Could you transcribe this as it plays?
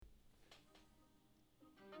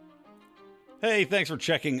Hey, thanks for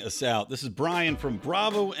checking us out. This is Brian from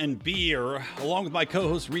Bravo and Beer. Along with my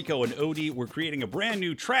co-hosts Rico and Odie, we're creating a brand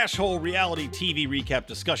new trash hole reality TV recap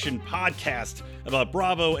discussion podcast about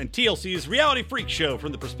Bravo and TLC's reality freak show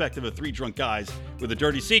from the perspective of three drunk guys with a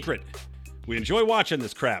dirty secret. We enjoy watching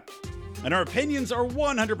this crap, and our opinions are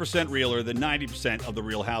 100% realer than 90% of the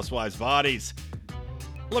Real Housewives bodies.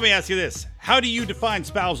 Let me ask you this. How do you define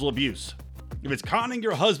spousal abuse? If it's conning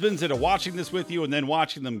your husbands into watching this with you and then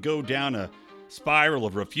watching them go down a spiral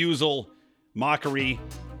of refusal, mockery,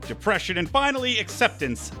 depression, and finally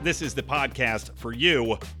acceptance, this is the podcast for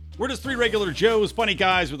you. We're just three regular Joes, funny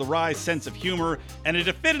guys with a wry sense of humor and a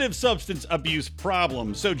definitive substance abuse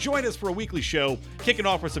problem. So join us for a weekly show, kicking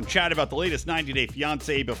off with some chat about the latest 90-Day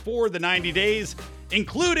Fiancé before the 90 days,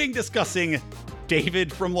 including discussing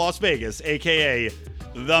David from Las Vegas, aka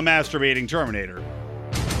the Masturbating Terminator.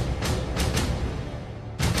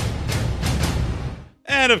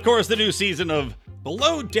 And of course, the new season of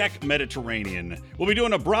Below Deck Mediterranean. We'll be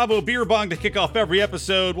doing a Bravo Beer Bong to kick off every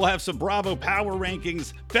episode. We'll have some Bravo Power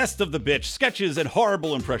Rankings, Best of the Bitch, sketches, and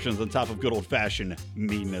horrible impressions on top of good old-fashioned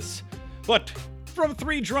meanness. But from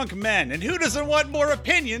three drunk men, and who doesn't want more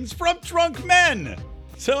opinions from drunk men?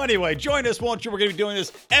 So anyway, join us, won't you? We're going to be doing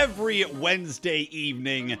this every Wednesday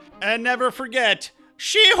evening. And never forget,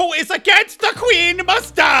 she who is against the queen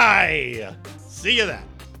must die! See you then.